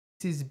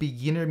is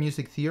Beginner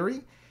Music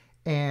Theory,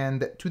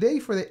 and today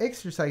for the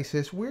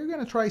exercises we're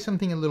going to try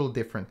something a little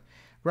different.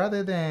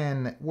 Rather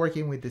than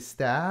working with the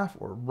staff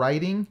or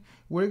writing,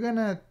 we're going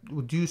to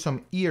do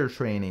some ear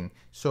training.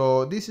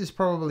 So this is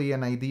probably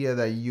an idea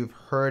that you've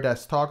heard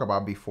us talk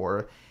about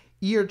before.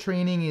 Ear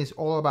training is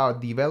all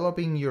about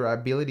developing your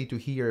ability to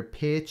hear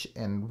pitch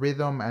and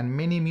rhythm and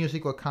many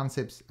musical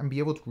concepts and be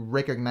able to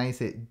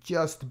recognize it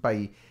just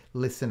by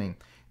listening.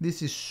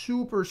 This is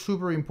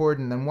super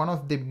important and one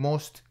of the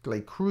most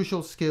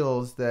crucial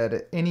skills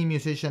that any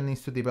musician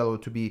needs to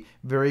develop to be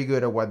very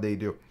good at what they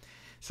do.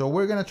 So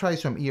we're going to try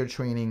some ear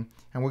training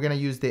and we're going to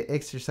use the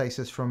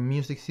exercises from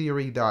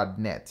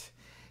musictheory.net.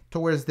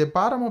 Towards the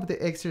bottom of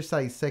the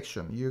exercise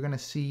section, you're going to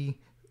see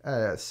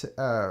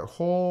a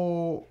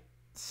whole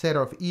set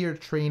of ear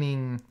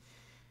training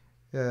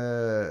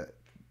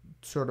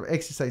sort of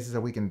exercises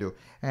that we can do.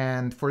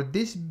 And for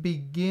this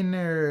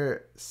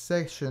beginner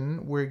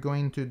section, we're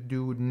going to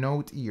do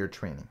note ear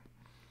training.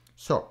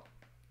 So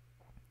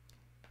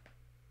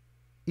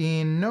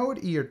in note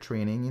ear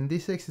training, in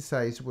this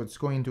exercise, what's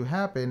going to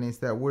happen is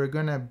that we're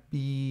going to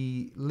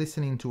be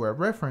listening to a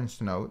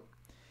reference note,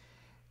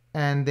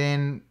 and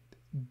then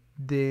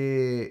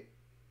the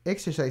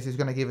exercise is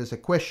going to give us a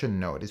question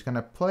note. It's going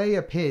to play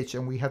a pitch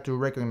and we have to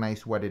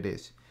recognize what it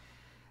is.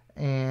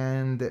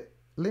 And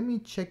let me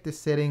check the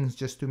settings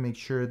just to make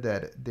sure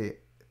that the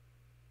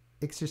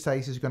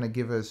exercise is going to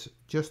give us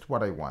just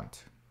what I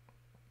want.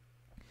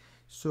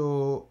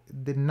 So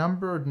the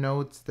number of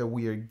notes that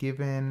we are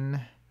given,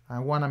 I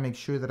want to make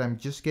sure that I'm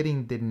just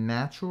getting the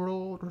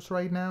naturals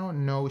right now,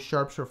 no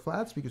sharps or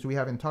flats because we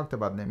haven't talked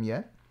about them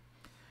yet.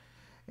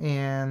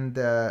 And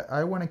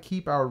I want to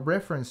keep our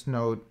reference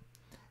note,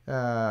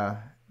 the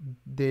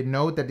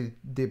note that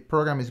the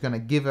program is going to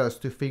give us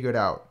to figure it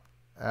out.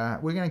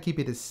 We're going to keep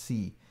it as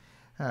C.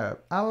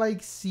 I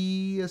like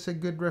C as a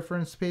good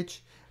reference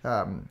pitch.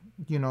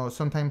 You know,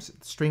 sometimes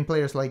string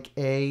players like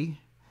A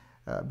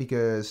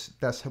because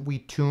that's how we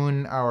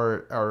tune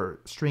our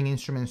string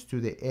instruments to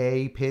the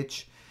A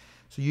pitch.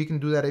 So you can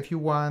do that if you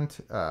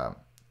want.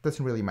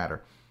 Doesn't really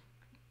matter.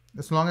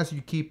 As long as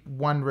you keep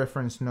one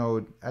reference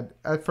note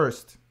at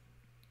first.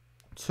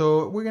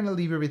 So we're going to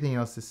leave everything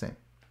else the same.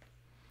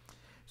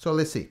 So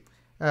let's see.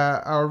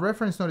 Our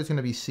reference note is going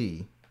to be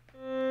C.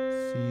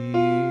 C.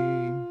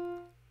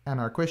 And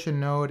our question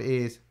note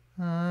is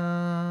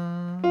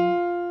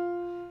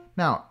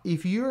Now,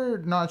 if you're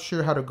not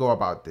sure how to go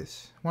about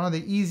this, one of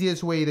the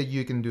easiest way that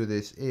you can do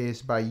this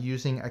is by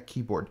using a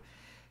keyboard.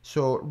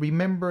 So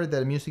remember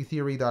that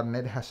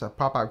musictheory.net has a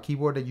pop-up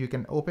keyboard that you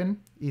can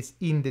open. It's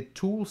in the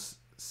tools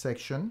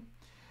section,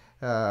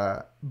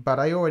 but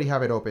I already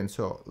have it open,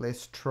 so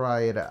let's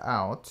try it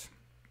out.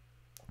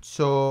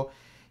 So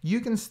you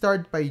can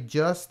start by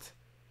just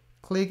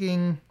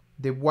clicking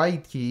the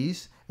white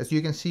keys. As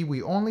you can see,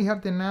 we only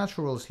have the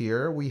naturals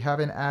here. We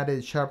haven't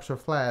added sharps or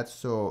flats,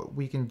 so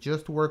we can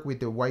just work with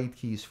the white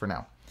keys for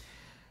now.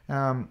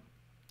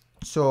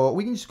 So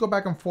we can just go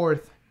back and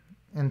forth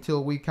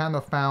until we kind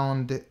of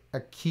found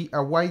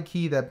a white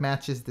key that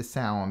matches the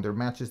sound or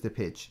matches the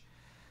pitch.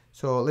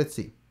 So let's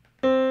see.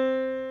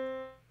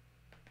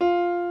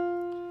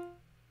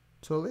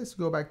 So let's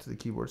go back to the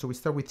keyboard. So we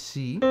start with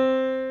C.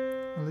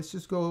 And let's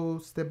just go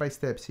step by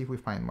step, see if we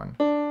find one.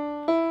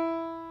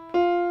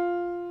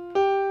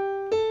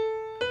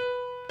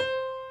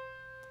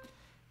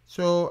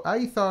 So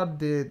I thought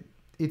that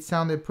it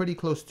sounded pretty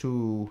close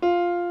to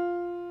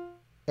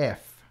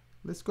F.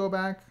 Let's go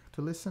back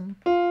to listen.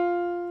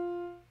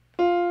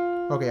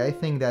 Okay, I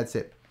think that's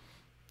it.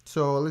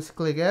 So let's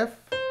click F,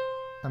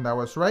 and that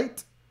was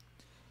right.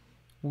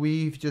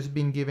 We've just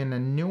been given a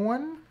new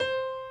one.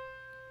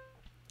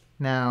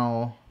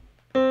 Now,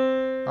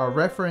 our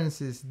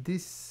reference is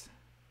this.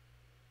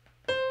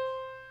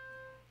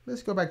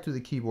 Let's go back to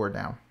the keyboard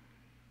now.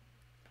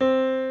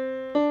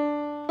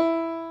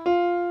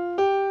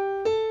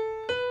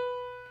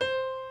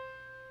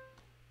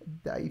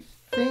 I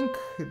think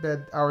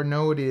that our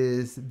note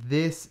is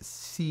this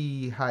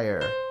C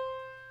higher.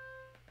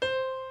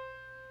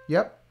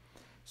 Yep.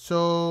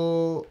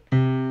 So,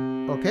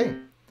 okay.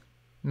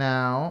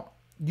 Now,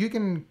 you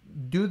can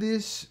do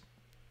this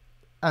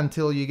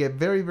until you get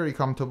very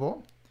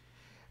comfortable.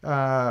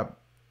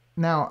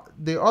 Now,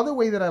 the other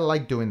way that I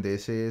like doing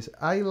this is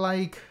I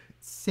like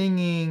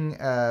singing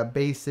a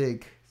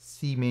basic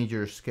C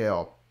major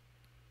scale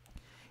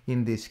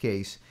in this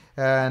case.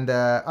 And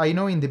I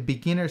know in the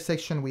beginner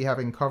section we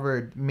haven't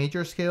covered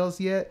major scales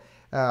yet.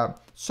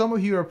 Some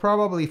of you are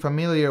probably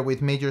familiar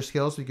with major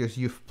scales because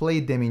you've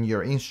played them in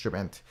your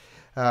instrument.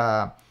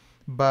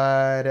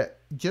 But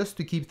just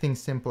to keep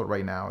things simple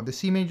right now, the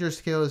C major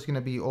scale is going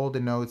to be all the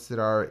notes that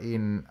are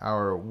in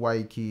our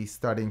Y key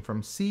starting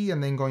from C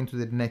and then going to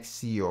the next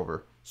C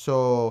over.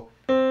 So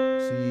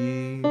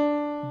C,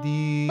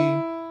 D,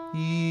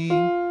 E,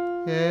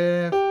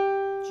 F,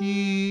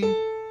 G,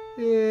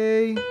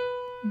 A,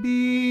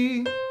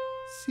 B,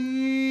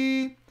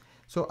 C.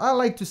 So I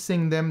like to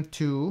sing them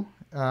too.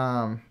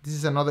 This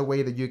is another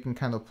way that you can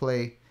kind of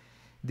play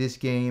this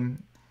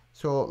game.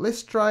 So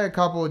let's try a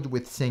couple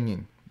with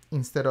singing.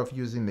 instead of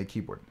using the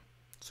keyboard.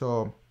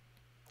 So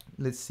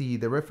let's see,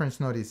 the reference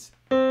note is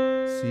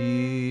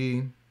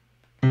C.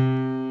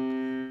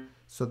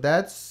 So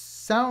that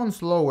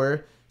sounds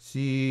lower.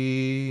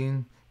 C,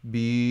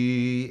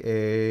 B,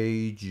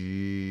 A,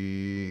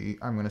 G.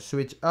 I'm gonna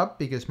switch up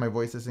because my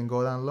voice doesn't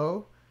go down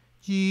low.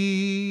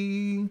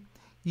 G,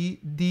 E,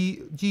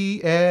 D,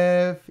 G,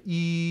 F,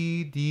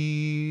 E,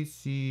 D,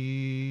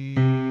 C.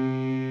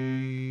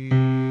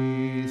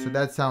 So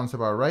that sounds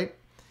about right.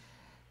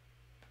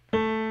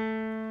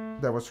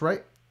 That was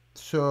right.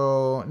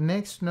 So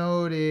next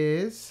note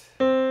is,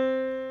 so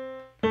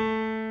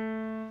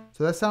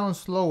that sounds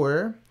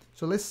slower.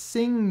 So let's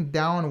sing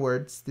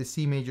downwards the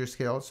C major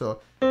scale.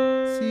 So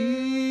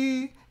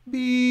C,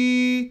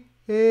 B,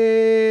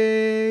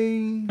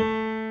 A,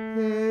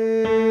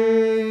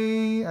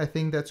 A. I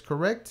think that's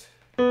correct.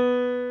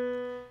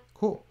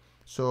 Cool.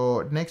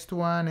 So next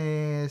one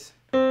is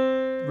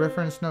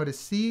reference note is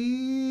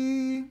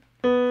C.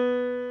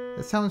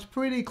 That sounds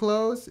pretty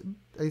close.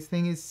 I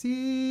think it's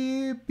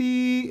C,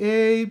 B,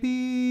 A,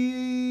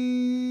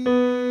 B.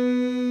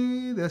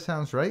 That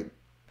sounds right.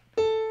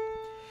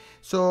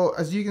 So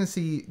as you can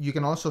see, you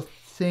can also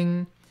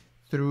sing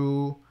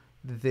through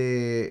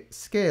the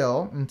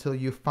scale until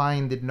you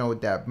find the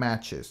note that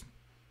matches.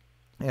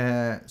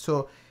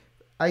 So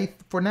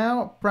for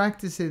now,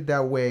 practice it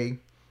that way.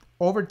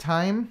 Over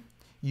time,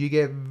 you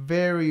get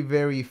very,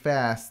 very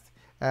fast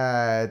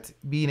at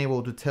being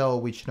able to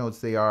tell which notes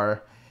they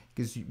are,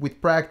 because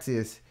with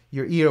practice,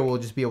 your ear will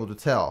just be able to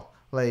tell.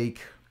 Like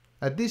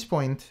at this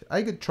point,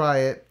 I could try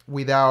it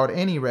without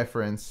any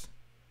reference.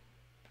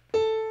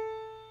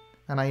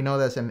 And I know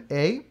that's an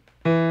A,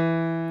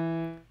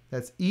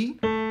 that's E,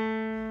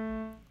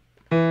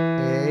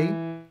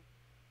 A.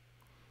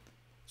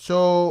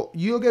 So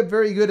you'll get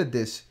very good at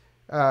this,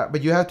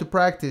 but you have to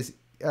practice.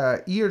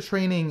 Ear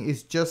training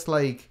is just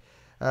like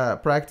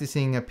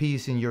practicing a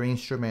piece in your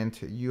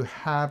instrument. You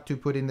have to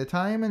put in the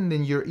time, and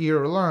then your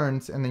ear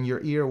learns, and then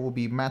your ear will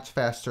be much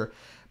faster.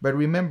 But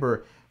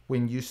remember,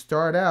 when you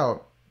start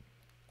out,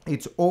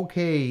 it's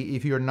okay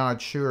if you're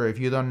not sure, if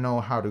you don't know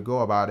how to go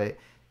about it.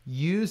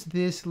 Use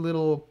this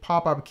little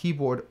pop-up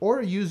keyboard,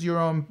 or use your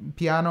own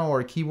piano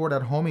or keyboard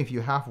at home if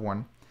you have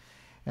one.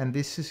 And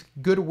this is a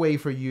good way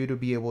for you to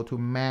be able to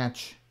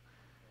match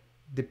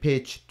the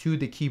pitch to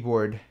the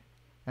keyboard.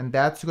 And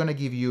that's going to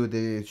give you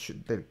the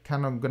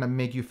kind of going to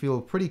make you feel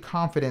pretty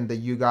confident that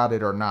you got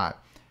it or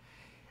not.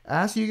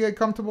 As you get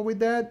comfortable with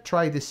that,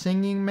 try the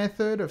singing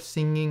method of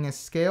singing a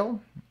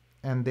scale,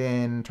 and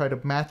then try to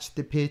match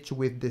the pitch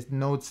with the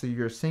notes that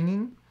you're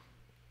singing.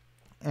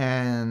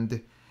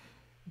 And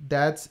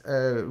that's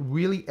a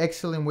really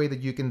excellent way that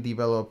you can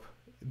develop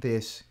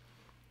this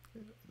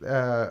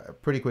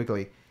pretty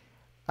quickly.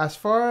 As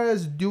far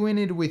as doing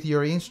it with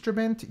your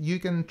instrument, you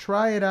can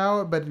try it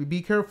out, but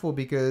be careful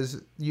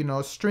because, you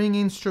know, string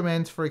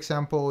instruments, for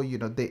example, you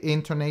know, the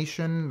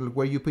intonation,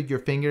 where you put your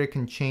finger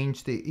can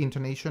change the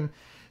intonation.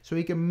 So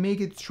it can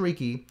make it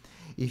tricky.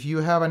 If you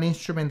have an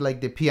instrument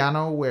like the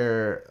piano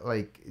where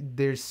like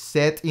there's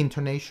set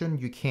intonation,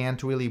 you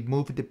can't really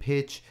move the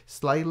pitch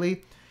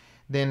slightly,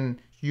 then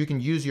you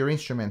can use your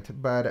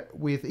instrument. But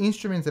with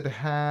instruments that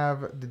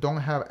don't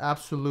have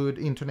absolute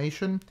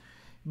intonation,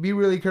 be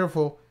really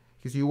careful,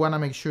 because you want to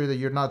make sure that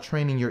you're not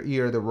training your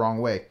ear the wrong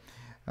way.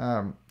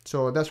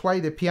 So that's why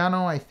the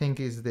piano, I think,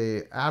 is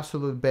the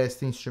absolute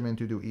best instrument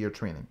to do ear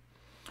training.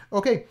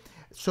 Okay,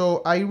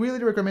 so I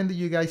really recommend that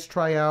you guys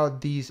try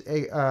out these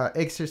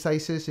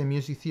exercises in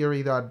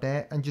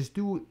musictheory.net and just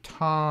do a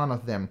ton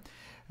of them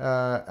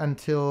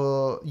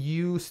until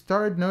you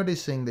start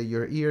noticing that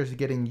your ear is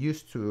getting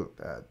used to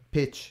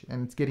pitch,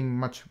 and it's getting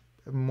much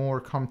more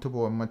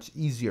comfortable and much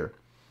easier.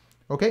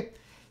 Okay?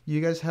 You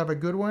guys have a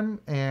good one,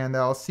 and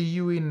I'll see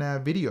you in a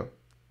video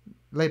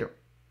later.